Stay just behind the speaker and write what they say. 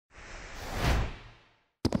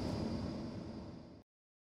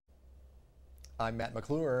I'm Matt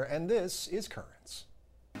McClure, and this is Currents.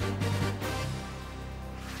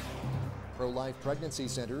 Pro-life pregnancy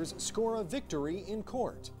centers score a victory in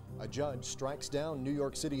court. A judge strikes down New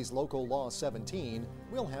York City's local law 17.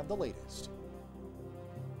 We'll have the latest.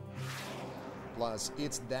 Plus,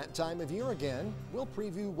 it's that time of year again. We'll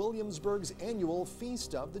preview Williamsburg's annual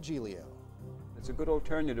Feast of the GIglio. It's a good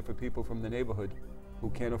alternative for people from the neighborhood who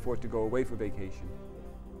can't afford to go away for vacation.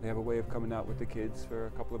 They have a way of coming out with the kids for a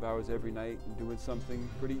couple of hours every night and doing something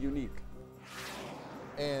pretty unique.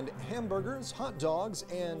 And hamburgers, hot dogs,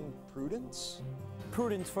 and prudence?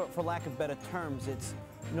 Prudence, for lack of better terms, it's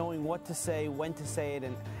knowing what to say, when to say it,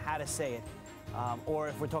 and how to say it. Or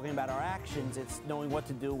if we're talking about our actions, it's knowing what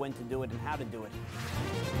to do, when to do it, and how to do it.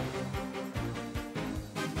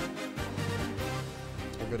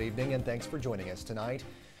 Well, good evening, and thanks for joining us tonight.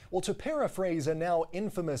 Well, to paraphrase a now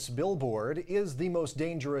infamous billboard, is the most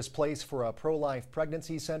dangerous place for a pro-life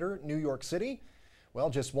pregnancy center New York City? Well,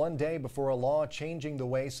 just one day before a law changing the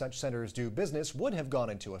way such centers do business would have gone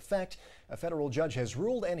into effect, a federal judge has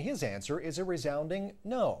ruled, and his answer is a resounding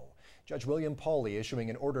no. Judge William Pauley issuing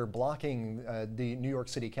an order blocking the New York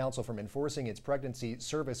City Council from enforcing its pregnancy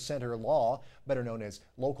service center law, better known as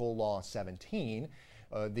Local Law 17.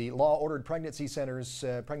 The law ordered pregnancy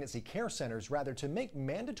care centers, to make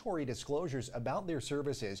mandatory disclosures about their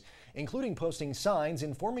services, including posting signs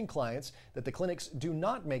informing clients that the clinics do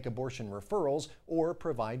not make abortion referrals or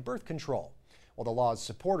provide birth control. Well, the law's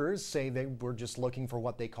supporters say they were just looking for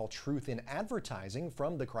what they call truth in advertising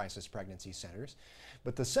from the crisis pregnancy centers.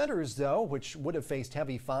 But the centers, though, which would have faced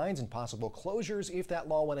heavy fines and possible closures if that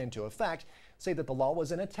law went into effect, say that the law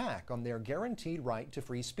was an attack on their guaranteed right to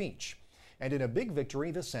free speech. And in a big victory,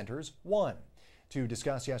 the centers won. To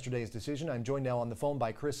discuss yesterday's decision, I'm joined now on the phone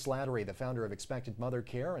by Chris Slattery, the founder of Expected Mother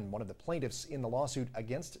Care and one of the plaintiffs in the lawsuit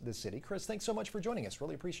against the city. Chris, thanks so much for joining us.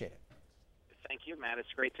 Really appreciate it. Thank you, Matt.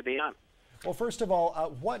 It's great to be on. Well, first of all,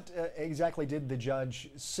 what exactly did the judge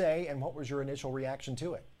say, and what was your initial reaction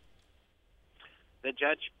to it? The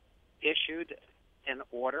judge issued an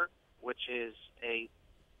order, which is a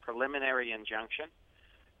preliminary injunction,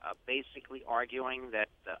 basically arguing that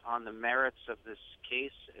on the merits of this case,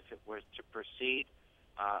 if it were to proceed,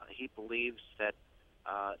 he believes that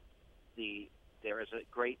there is a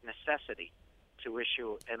great necessity to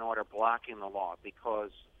issue an order blocking the law because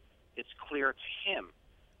it's clear to him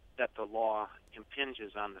that the law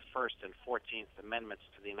impinges on the First and 14th Amendments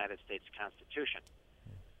to the United States Constitution.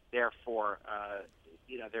 Therefore,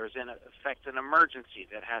 there's in effect an emergency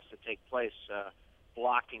that has to take place,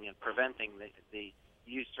 blocking and preventing the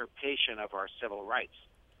usurpation of our civil rights.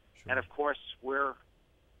 Sure. And of course, we're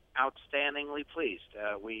outstandingly pleased.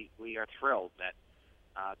 We are thrilled that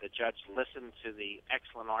the judge listened to the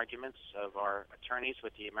excellent arguments of our attorneys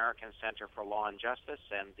with the American Center for Law and Justice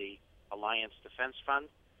and the Alliance Defense Fund,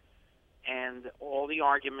 and all the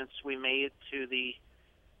arguments we made to the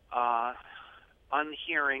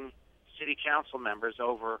unhearing city council members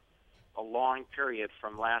over a long period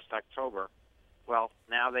from last October. Well,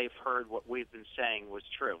 now they've heard what we've been saying was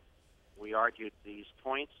true. We argued these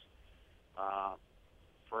points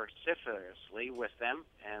vociferously with them,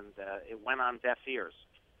 and it went on deaf ears.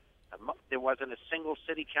 There wasn't a single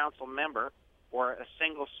city council member or a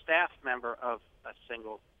single staff member of a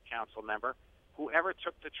single council member who ever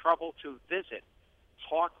took the trouble to visit,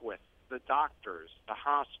 talk with the doctors, the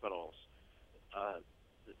hospitals,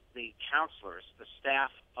 the counselors, the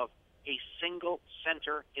staff of a single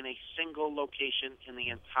center in a single location in the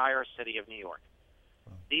entire city of New York.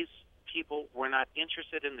 These people were not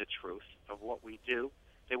interested in the truth of what we do.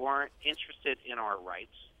 They weren't interested in our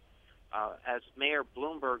rights. As Mayor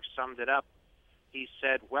Bloomberg summed it up, he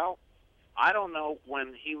said, well, I don't know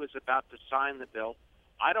when he was about to sign the bill.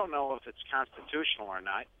 I don't know if it's constitutional or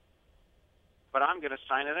not, but I'm going to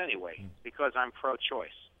sign it anyway because I'm pro-choice.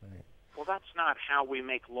 Right. Well, that's not how we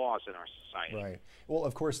make laws in our society. Right. Well,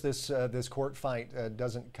 of course, this court fight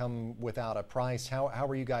doesn't come without a price. How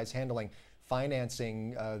are you guys handling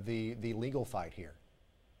financing the legal fight here?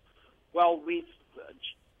 Well, we've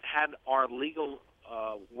had our legal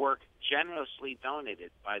work generously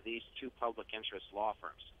donated by these two public interest law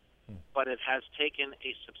firms, but it has taken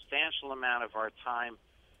a substantial amount of our time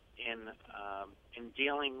in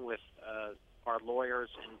dealing with our lawyers,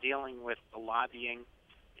 in dealing with the lobbying,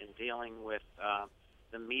 in dealing with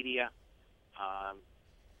the media,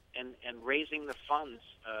 and raising the funds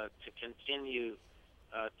to continue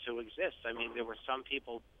to exist. I mean, there were some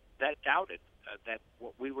people that doubted that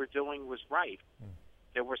what we were doing was right.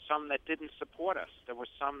 There were some that didn't support us. There were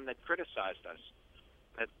some that criticized us,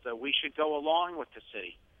 that we should go along with the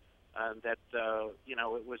city, that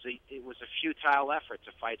it was a futile effort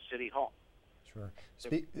to fight City Hall. Sure.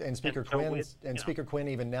 Speaker Quinn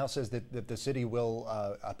even now says that the city will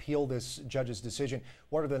appeal this judge's decision.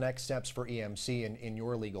 What are the next steps for EMC in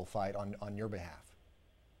your legal fight on your behalf?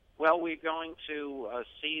 Well, we're going to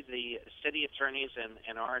see the city attorneys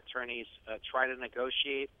and our attorneys try to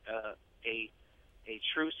negotiate a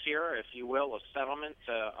truce here, if you will, a settlement,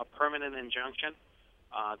 a permanent injunction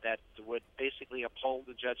that would basically uphold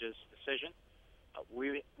the judge's decision.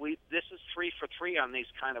 This is 3 for 3 on these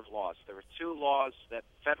kind of laws. There were 2 laws that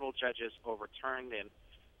federal judges overturned in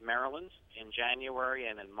Maryland in January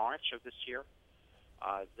and in March of this year.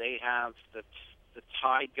 They have the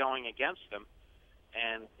tide going against them.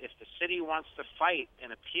 And if the city wants to fight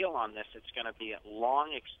an appeal on this, it's going to be a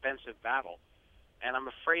long, expensive battle. And I'm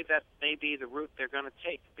afraid that may be the route they're going to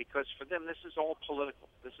take, because for them, this is all political.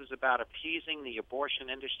 This is about appeasing the abortion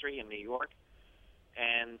industry in New York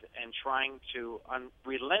and trying to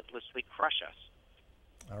relentlessly crush us.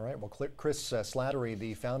 All right. Well, Chris Slattery,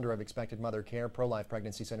 the founder of Expected Mother Care Pro-Life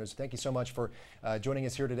Pregnancy Centers, thank you so much for joining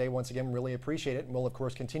us here today. Once again, really appreciate it. And we'll, of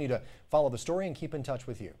course, continue to follow the story and keep in touch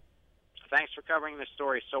with you. Thanks for covering the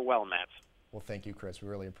story so well, Matt. Well, thank you, Chris. We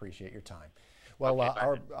really appreciate your time. Well,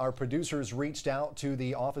 our producers reached out to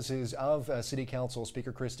the offices of City Council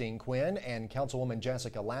Speaker Christine Quinn and Councilwoman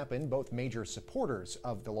Jessica Lappin, both major supporters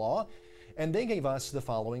of the law, and they gave us the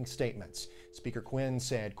following statements. Speaker Quinn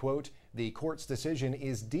said, quote, "The court's decision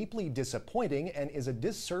is deeply disappointing and is a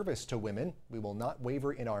disservice to women. We will not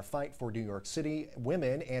waver in our fight for New York City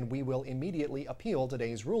women, and we will immediately appeal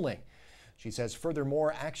today's ruling." She says,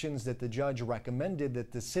 furthermore, actions that the judge recommended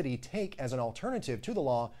that the city take as an alternative to the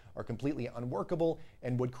law are completely unworkable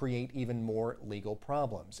and would create even more legal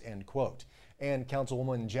problems, end quote. And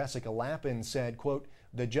Councilwoman Jessica Lappin said, quote,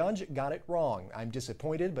 "The judge got it wrong. I'm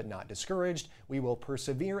disappointed but not discouraged. We will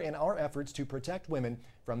persevere in our efforts to protect women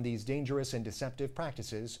from these dangerous and deceptive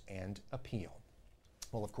practices and appeal."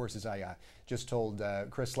 Well, of course, as I just told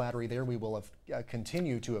Chris Slattery there, we will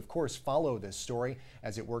continue to, of course, follow this story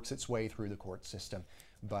as it works its way through the court system.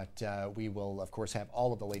 But we will, of course, have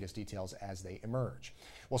all of the latest details as they emerge.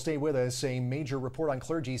 Well, stay with us. A major report on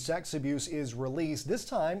clergy sex abuse is released. This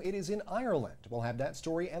time, it is in Ireland. We'll have that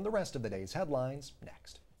story and the rest of the day's headlines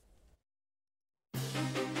next.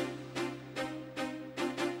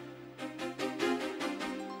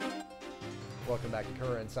 Welcome back to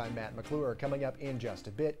Currents. I'm Matt McClure. Coming up in just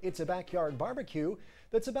a bit, it's a backyard barbecue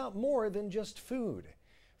that's about more than just food.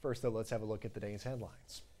 First, though, let's have a look at the day's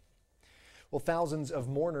headlines. Well, thousands of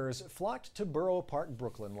mourners flocked to Borough Park,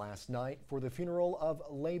 Brooklyn last night for the funeral of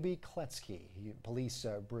Levi Kletsky. Police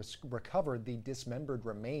recovered the dismembered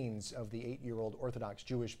remains of the 8-year-old Orthodox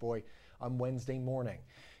Jewish boy on Wednesday morning.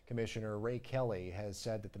 Commissioner Ray Kelly has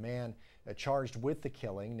said that the man charged with the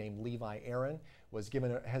killing, named Levi Aaron, has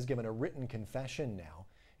given a written confession now.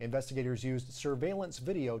 Investigators used surveillance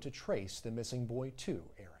video to trace the missing boy to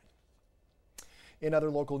Aaron. In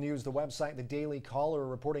other local news, the website The Daily Caller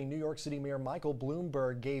reporting New York City Mayor Michael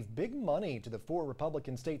Bloomberg gave big money to the 4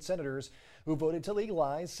 Republican state senators who voted to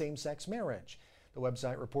legalize same-sex marriage. The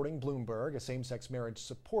website reporting Bloomberg, a same-sex marriage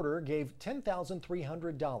supporter, gave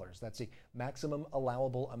 $10,300. That's the maximum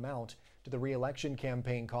allowable amount to the re-election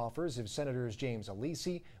campaign coffers of Senators James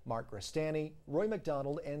Alisi, Mark Gristani, Roy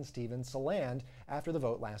McDonald, and Stephen Saland after the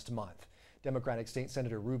vote last month. Democratic State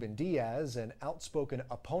Senator Ruben Diaz, an outspoken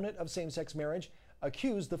opponent of same-sex marriage,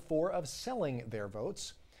 accused the 4 of selling their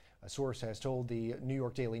votes. A source has told the New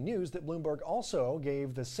York Daily News that Bloomberg also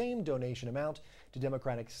gave the same donation amount to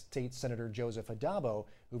Democratic State Senator Joseph Adabo,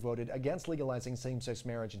 who voted against legalizing same-sex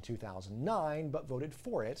marriage in 2009 but voted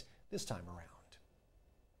for it this time around.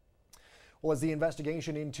 Well, as the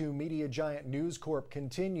investigation into media giant News Corp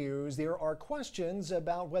continues, there are questions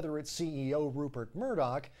about whether its CEO Rupert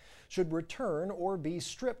Murdoch should return or be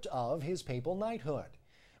stripped of his papal knighthood.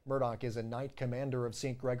 Murdoch is a Knight Commander of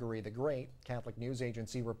St. Gregory the Great. Catholic news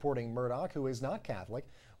agency reporting Murdoch, who is not Catholic,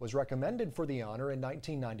 was recommended for the honor in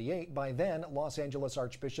 1998 by then Los Angeles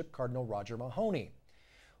Archbishop Cardinal Roger Mahony.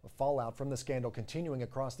 With fallout from the scandal continuing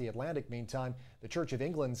across the Atlantic, meantime, the Church of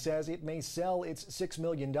England says it may sell its $6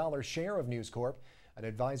 million share of News Corp. An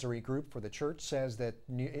advisory group for the church says that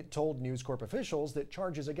it told News Corp officials that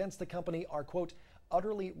charges against the company are, quote,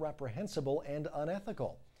 utterly reprehensible and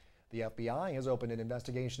unethical. The FBI has opened an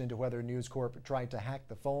investigation into whether News Corp tried to hack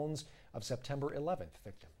the phones of September 11th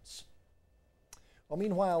victims. Well,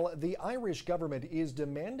 meanwhile, the Irish government is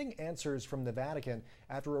demanding answers from the Vatican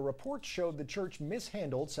after a report showed the church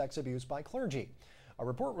mishandled sex abuse by clergy. A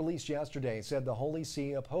report released yesterday said the Holy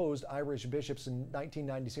See opposed Irish bishops'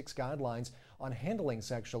 1996 guidelines on handling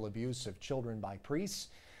sexual abuse of children by priests.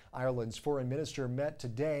 Ireland's foreign minister met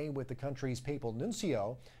today with the country's papal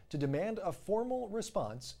nuncio to demand a formal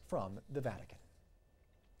response from the Vatican.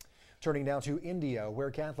 Turning now to India, where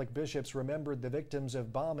Catholic bishops remembered the victims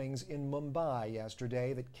of bombings in Mumbai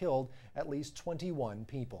yesterday that killed at least 21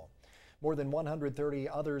 people. More than 130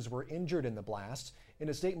 others were injured in the blasts. In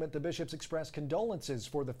a statement, the bishops expressed condolences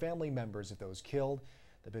for the family members of those killed.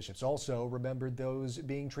 The bishops also remembered those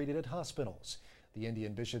being treated at hospitals. The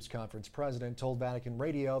Indian Bishops' Conference president told Vatican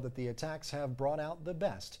Radio that the attacks have brought out the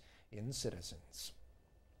best in citizens.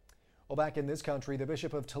 Well, back in this country, the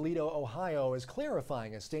Bishop of Toledo, Ohio, is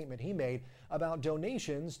clarifying a statement he made about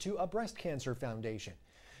donations to a breast cancer foundation.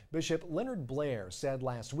 Bishop Leonard Blair said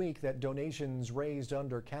last week that donations raised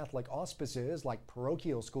under Catholic auspices like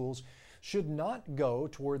parochial schools should not go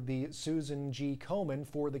toward the Susan G. Komen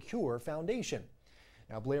for the Cure Foundation.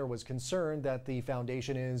 Now, Blair was concerned that the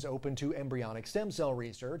foundation is open to embryonic stem cell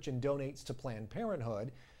research and donates to Planned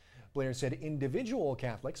Parenthood. Blair said individual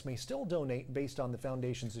Catholics may still donate based on the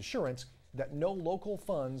foundation's assurance that no local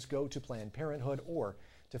funds go to Planned Parenthood or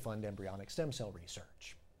to fund embryonic stem cell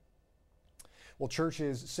research. Well,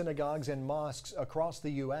 churches, synagogues, and mosques across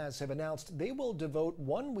the U.S. have announced they will devote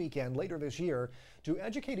one weekend later this year to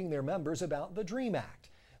educating their members about the DREAM Act.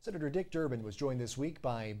 Senator Dick Durbin was joined this week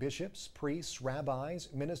by bishops, priests, rabbis,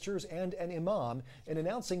 ministers, and an imam in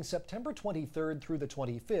announcing September 23rd through the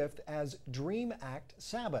 25th as DREAM Act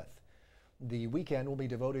Sabbath. The weekend will be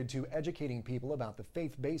devoted to educating people about the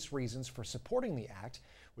faith-based reasons for supporting the act,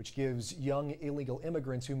 which gives young illegal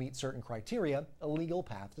immigrants who meet certain criteria a legal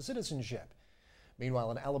path to citizenship. Meanwhile,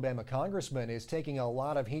 an Alabama congressman is taking a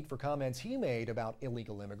lot of heat for comments he made about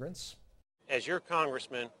illegal immigrants. As your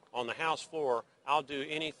congressman on the House floor, I'll do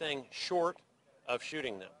anything short of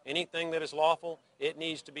shooting them. Anything that is lawful, it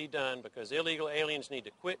needs to be done because illegal aliens need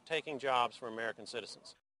to quit taking jobs from American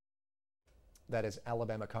citizens. That is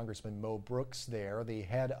Alabama Congressman Mo Brooks there. The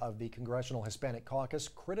head of the Congressional Hispanic Caucus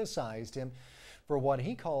criticized him for what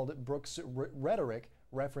he called Brooks' rhetoric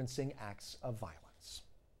referencing acts of violence.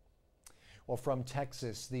 Well, from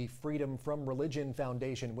Texas, the Freedom from Religion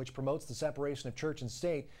Foundation, which promotes the separation of church and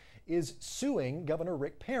state, is suing Governor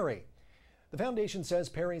Rick Perry. The foundation says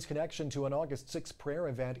Perry's connection to an August 6th prayer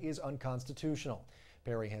event is unconstitutional.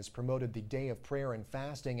 Perry has promoted the day of prayer and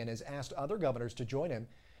fasting and has asked other governors to join him.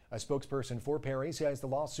 A spokesperson for Perry says the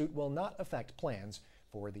lawsuit will not affect plans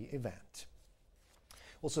for the event.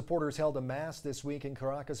 Well, supporters held a mass this week in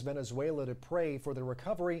Caracas, Venezuela to pray for the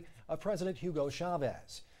recovery of President Hugo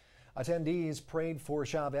Chavez. Attendees prayed for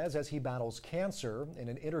Chavez as he battles cancer. In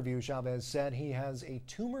an interview, Chavez said he has a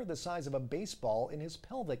tumor the size of a baseball in his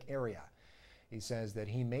pelvic area. He says that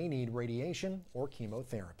he may need radiation or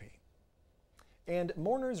chemotherapy. And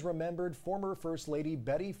mourners remembered former First Lady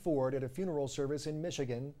Betty Ford at a funeral service in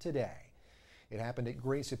Michigan today. It happened at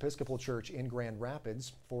Grace Episcopal Church in Grand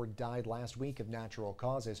Rapids. Ford died last week of natural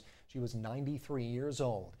causes. She was 93 years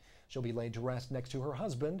old. She'll be laid to rest next to her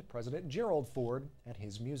husband, President Gerald Ford, at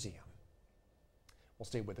his museum. Well,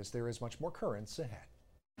 stay with us. There is much more currents ahead.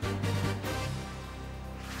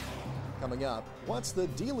 Coming up, what's the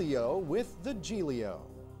dealio with the GIglio?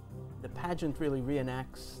 The pageant really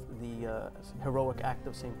reenacts the heroic act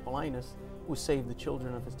of St. Paulinus, who saved the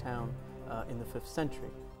children of his town in the 5th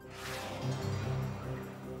century.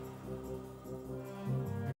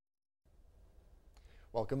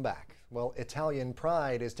 Welcome back. Well, Italian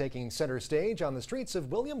pride is taking center stage on the streets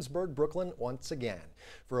of Williamsburg, Brooklyn once again.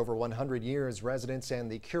 For over 100 years, residents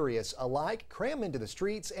and the curious alike cram into the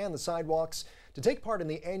streets and the sidewalks to take part in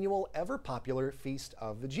the annual ever-popular Feast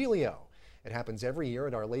of the GIglio. It happens every year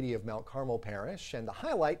at Our Lady of Mount Carmel Parish, and the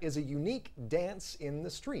highlight is a unique dance in the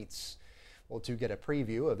streets. Well, to get a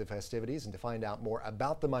preview of the festivities and to find out more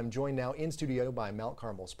about them, I'm joined now in studio by Mount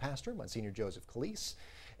Carmel's pastor, Monsignor Joseph Calise,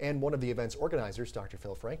 and one of the event's organizers, Dr.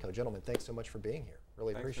 Phil Franco. Gentlemen, thanks so much for being here.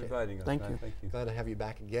 Really appreciate it. Thanks for inviting us. Thank you. Thank you. Glad to have you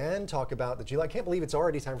back again. Talk about the GIglio. I can't believe it's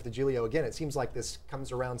already time for the GIglio again. It seems like this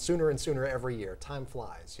comes around sooner and sooner every year. Time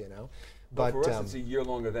flies, you know. But for us, it's a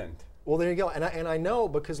year-long event. Well, there you go. And I know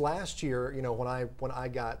because last year, you know, when I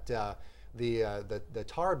got the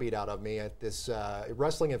tar beat out of me at this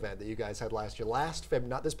wrestling event that you guys had last year,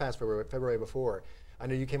 not this past February, February before. I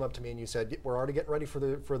know you came up to me and you said, we're already getting ready for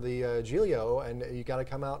the GIglio, and you got to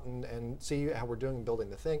come out and see how we're doing building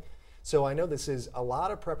the thing. So I know this is a lot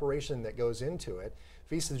of preparation that goes into it.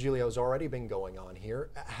 Feast of the GIglio has already been going on here.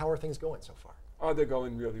 How are things going so far? Oh, they're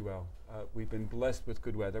going really well. We've been blessed with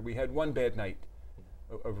good weather. We had one bad night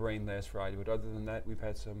of rain last Friday, but other than that, we've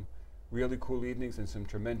had some really cool evenings and some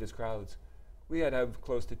tremendous crowds. We had to have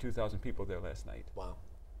close to 2,000 people there last night. Wow.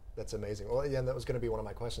 That's amazing. Well, yeah, and that was going to be one of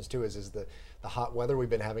my questions too. Is the hot weather we've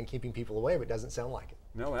been having keeping people away? But it doesn't sound like it.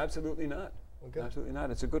 No, absolutely not. Well, good. Absolutely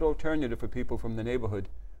not. It's a good alternative for people from the neighborhood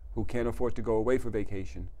who can't afford to go away for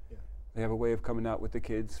vacation. Yeah. They have a way of coming out with the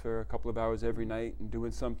kids for a couple of hours every night and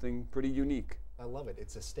doing something pretty unique. I love it.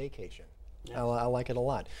 It's a staycation. Yeah. I like it a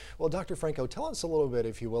lot. Well, Dr. Franco, tell us a little bit,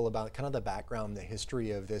 if you will, about kind of the background, the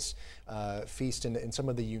history of this feast and some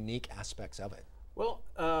of the unique aspects of it. Well,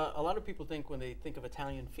 a lot of people think when they think of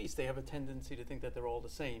Italian feast, they have a tendency to think that they're all the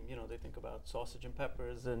same. You know, they think about sausage and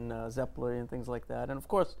peppers and zeppole and things like that. And of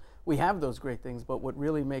course, we have those great things, but what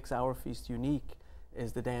really makes our feast unique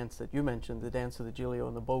is the dance that you mentioned, the dance of the GIglio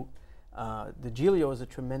on the boat. The GIglio is a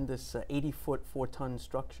tremendous 80-foot, 4-ton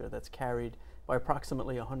structure that's carried by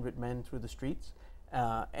approximately 100 men through the streets.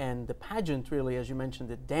 And the pageant really, as you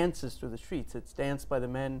mentioned, it dances through the streets. It's danced by the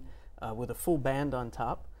men with a full band on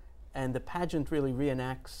top. And the pageant really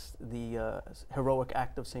reenacts the heroic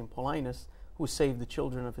act of St. Paulinus, who saved the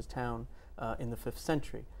children of his town in the 5th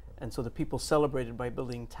century. And so the people celebrated by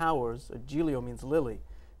building towers. GIglio means lily.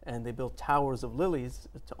 And they built towers of lilies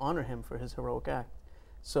to honor him for his heroic act.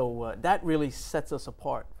 So that really sets us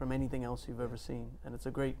apart from anything else you've ever seen, and it's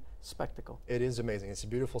a great spectacle. It is amazing. It's a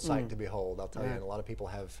beautiful sight to behold, I'll tell you, and a lot of people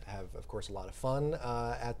have of course, a lot of fun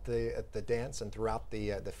at the dance and throughout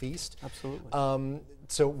the feast. Absolutely.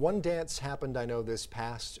 So one dance happened, I know, this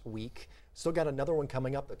past week. Still got another one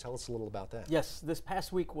coming up, but tell us a little about that. Yes, this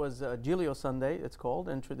past week was GIglio Sunday, it's called,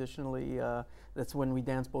 and traditionally that's when we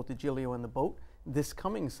dance both the GIglio and the boat. This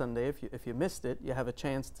coming Sunday, if you missed it, you have a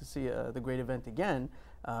chance to see the great event again.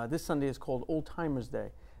 This Sunday is called Old Timers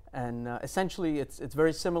Day, and essentially it's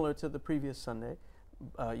very similar to the previous Sunday.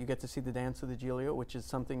 You get to see the dance of the GIglio, which is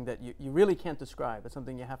something that you really can't describe. It's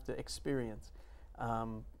something you have to experience.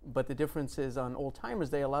 But the difference is on Old Timers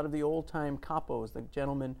Day, a lot of the old-time capos, the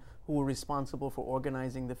gentlemen who were responsible for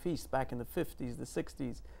organizing the feast back in the 50s, the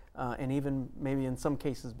 60s, and even maybe in some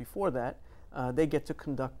cases before that, they get to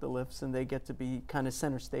conduct the lifts and they get to be kind of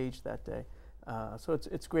center stage that day. So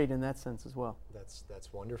it's great in that sense as well.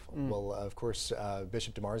 That's wonderful. Well, of course,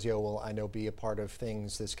 Bishop DiMarzio will, I know, be a part of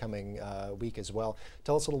things this coming week as well.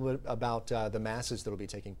 Tell us a little bit about the masses that will be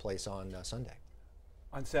taking place on Sunday.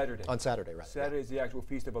 On Saturday. On Saturday, right. Saturday is the actual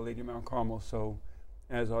feast of Our Lady of Mount Carmel. So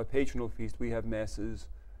as our patronal feast, we have masses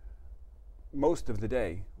most of the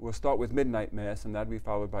day. We'll start with midnight mass, and that'll be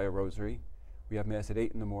followed by a rosary. We have mass at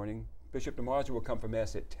 8 in the morning. Bishop DiMarzio will come for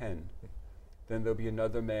mass at 10. Then there'll be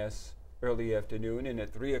another mass early afternoon, and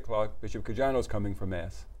at 3 o'clock, Bishop Cajano's coming for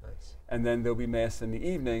mass. Nice. And then there'll be mass in the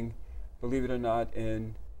evening, believe it or not,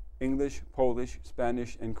 in English, Polish,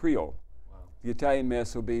 Spanish, and Creole. Wow. The Italian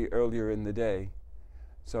mass will be earlier in the day.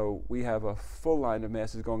 So we have a full line of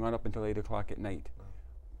masses going on up until 8 o'clock at night. Wow.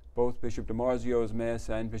 Both Bishop DiMarzio's mass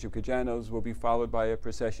and Bishop Cajano's will be followed by a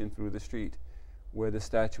procession through the street, where the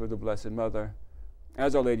statue of the Blessed Mother,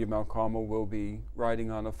 as Our Lady of Mount Carmel, will be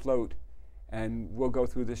riding on a float, and we'll go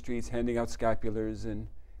through the streets handing out scapulars and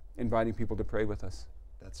inviting people to pray with us.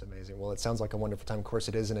 That's amazing. Well, it sounds like a wonderful time. Of course,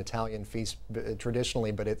 it is an Italian feast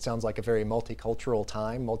traditionally, but it sounds like a very multicultural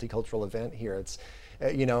time, multicultural event here. It's,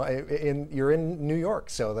 you know, you're in New York,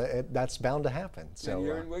 so that's bound to happen. So and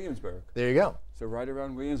you're in Williamsburg. There you go. So right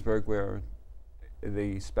around Williamsburg, where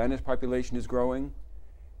the Spanish population is growing,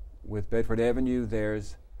 with Bedford Avenue,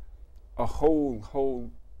 there's a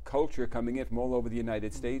whole culture coming in from all over the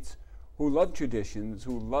United States who love traditions,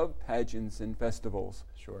 who love pageants and festivals.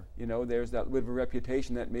 Sure. You know, there's that bit of a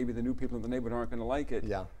reputation that maybe the new people in the neighborhood aren't going to like it.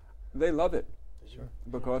 Yeah. They love it. Sure.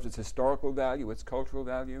 Because it's historical value, it's cultural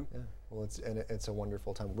value. Yeah. Well, it's a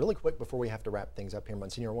wonderful time. Really quick before we have to wrap things up here,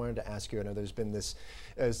 Monsignor, I wanted to ask you, I know there's been this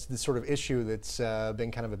sort of issue that's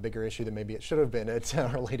been kind of a bigger issue than maybe it should have been at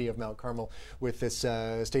Our Lady of Mount Carmel with this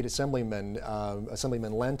state assemblyman,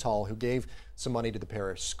 Assemblyman Lenthal, who gave some money to the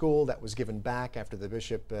parish school that was given back after the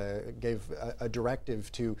bishop gave a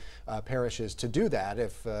directive to parishes to do that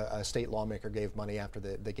if a state lawmaker gave money after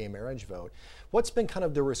the gay marriage vote. What's been kind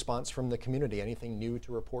of the response from the community? Anything new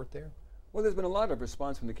to report there? Well, there's been a lot of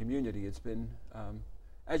response from the community. It's been,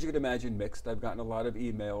 as you could imagine, mixed. I've gotten a lot of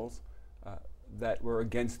emails that were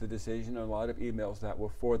against the decision, and a lot of emails that were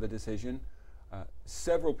for the decision.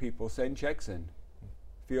 Several people send checks in,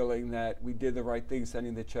 feeling that we did the right thing,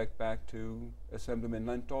 sending the check back to Assemblyman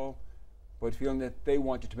Lenthal, but feeling that they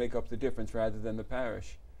wanted to make up the difference rather than the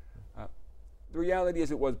parish. The reality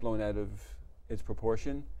is it was blown out of its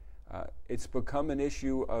proportion. It's become an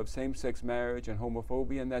issue of same-sex marriage and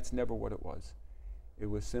homophobia, and that's never what it was. It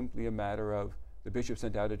was simply a matter of the bishop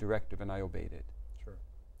sent out a directive and I obeyed it. Sure.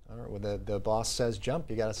 All right, when the boss says jump,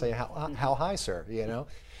 you got to say how high, sir, you know?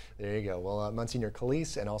 There you go. Well, Monsignor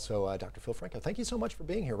Calise and also Dr. Phil Franco, thank you so much for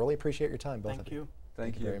being here. Really appreciate your time, both of you.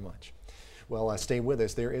 Thank you very much. Well, stay with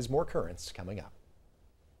us. There is more Currents coming up.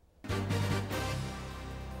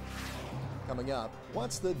 Coming up,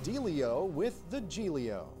 what's the dealio with the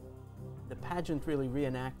GIglio? The pageant really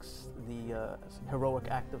reenacts the heroic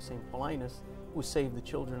act of St. Paulinus, who saved the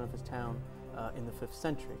children of his town in the 5th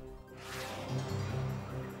century.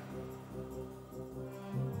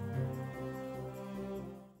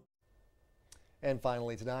 And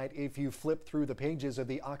finally tonight, if you flip through the pages of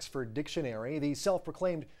the Oxford Dictionary, the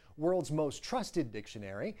self-proclaimed world's most trusted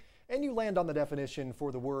dictionary, and you land on the definition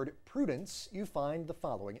for the word prudence, you find the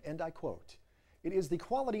following, and I quote, "It is the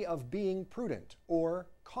quality of being prudent or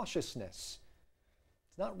cautiousness."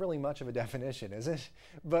 It's not really much of a definition, is it?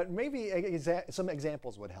 But maybe some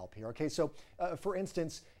examples would help here. Okay, so for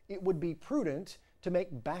instance, it would be prudent to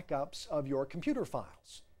make backups of your computer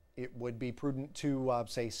files. It would be prudent to,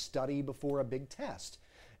 say, study before a big test.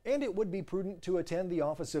 And it would be prudent to attend the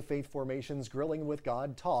Office of Faith Formation's Grilling with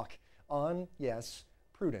God talk on, yes,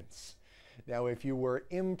 prudence. Now, if you were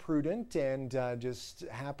imprudent and just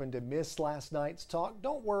happened to miss last night's talk,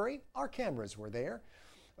 don't worry, our cameras were there.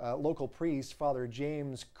 Local priest, Father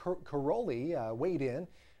James Caroli, weighed in,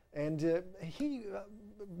 and he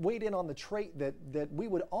weighed in on the trait that we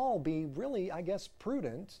would all be really, I guess,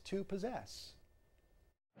 prudent to possess.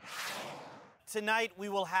 Tonight we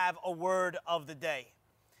will have a word of the day.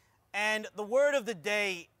 And the word of the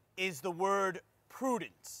day is the word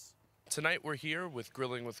prudence. Tonight we're here with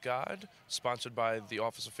Grilling with God, sponsored by the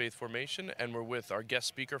Office of Faith Formation, and we're with our guest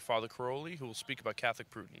speaker, Father Caroli, who will speak about Catholic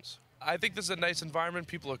prudence. I think this is a nice environment.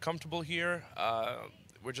 People are comfortable here.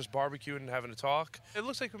 We're just barbecuing and having a talk. It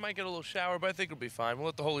looks like we might get a little shower, but I think it'll be fine. We'll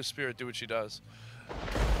let the Holy Spirit do what she does.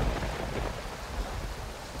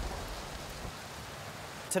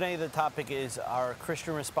 Today the topic is our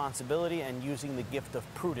Christian responsibility and using the gift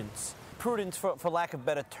of prudence. Prudence, for lack of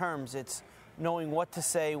better terms, it's knowing what to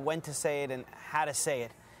say, when to say it, and how to say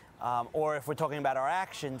it. Or if we're talking about our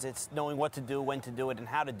actions, it's knowing what to do, when to do it, and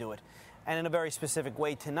how to do it. And in a very specific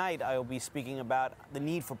way tonight, I will be speaking about the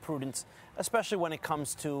need for prudence, especially when it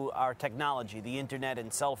comes to our technology, the internet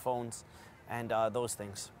and cell phones, and those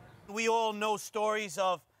things. We all know stories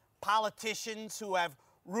of politicians who have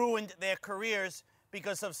ruined their careers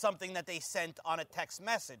because of something that they sent on a text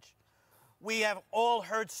message. We have all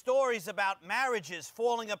heard stories about marriages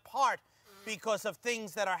falling apart because of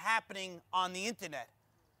things that are happening on the internet.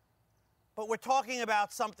 But we're talking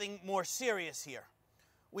about something more serious here.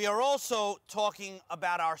 We are also talking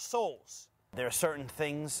about our souls. There are certain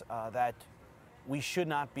things that we should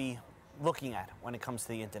not be looking at when it comes to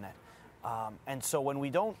the internet. And so when we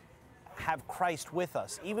don't have Christ with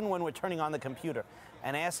us, even when we're turning on the computer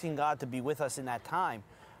and asking God to be with us in that time,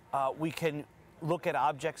 we can look at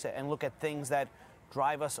objects and look at things that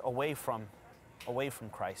drive us away from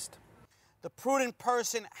Christ. The prudent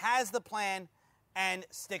person has the plan and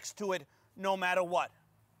sticks to it no matter what.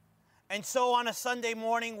 And so on a Sunday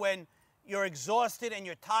morning when you're exhausted and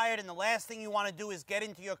you're tired and the last thing you want to do is get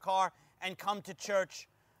into your car and come to church,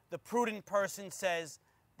 the prudent person says,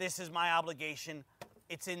 "This is my obligation.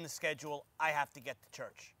 It's in the schedule. I have to get to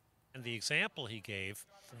church." And the example he gave,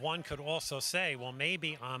 one could also say, well,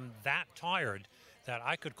 maybe I'm that tired that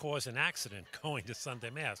I could cause an accident going to Sunday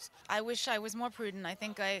Mass. I wish I was more prudent. I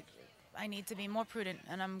think I need to be more prudent,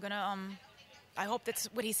 and I'm going to, I hope that's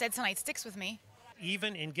what he said tonight sticks with me.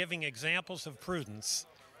 Even in giving examples of prudence,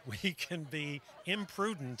 we can be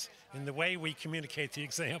imprudent in the way we communicate the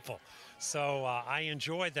example. So I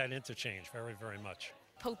enjoyed that interchange very, very much.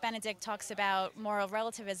 Pope Benedict talks about moral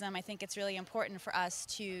relativism. I think it's really important for us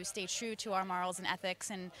to stay true to our morals and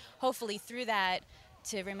ethics, and hopefully through that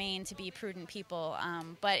to remain to be prudent people.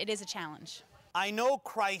 But it is a challenge. I know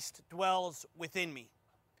Christ dwells within me,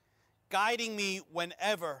 guiding me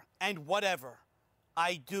whenever and whatever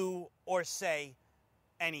I do or say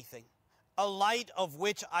anything. A light of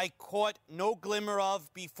which I caught no glimmer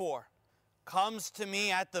of before comes to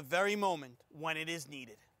me at the very moment when it is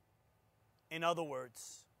needed. In other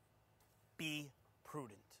words, be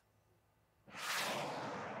prudent.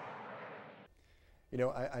 You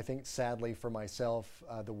know, I think sadly for myself,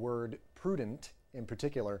 the word prudent in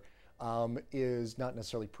particular is not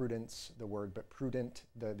necessarily prudence, the word, but prudent,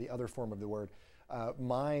 the other form of the word.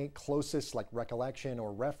 My closest recollection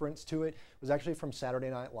or reference to it was actually from Saturday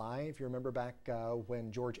Night Live. You remember back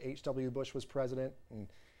when George H.W. Bush was president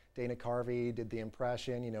and Dana Carvey did the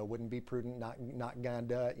impression, wouldn't be prudent, not gonna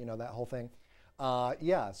do it, that whole thing.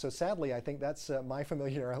 Yeah, so sadly I think that's my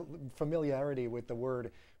familiarity with the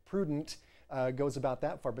word prudent. goes about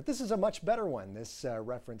that far. But this is a much better one, this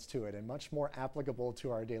reference to it, and much more applicable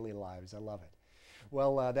to our daily lives. I love it.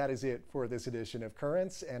 Well, that is it for this edition of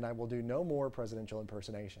Currents, and I will do no more presidential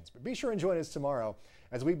impersonations. But be sure and join us tomorrow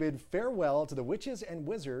as we bid farewell to the witches and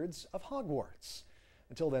wizards of Hogwarts.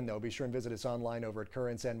 Until then, though, be sure and visit us online over at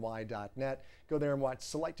currentsny.net. Go there and watch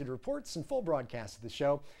selected reports and full broadcasts of the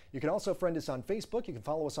show. You can also friend us on Facebook. You can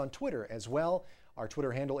follow us on Twitter as well. Our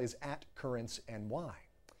Twitter handle is @currentsny.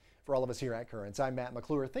 For all of us here at Currents, I'm Matt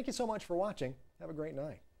McClure. Thank you so much for watching. Have a great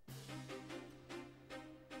night.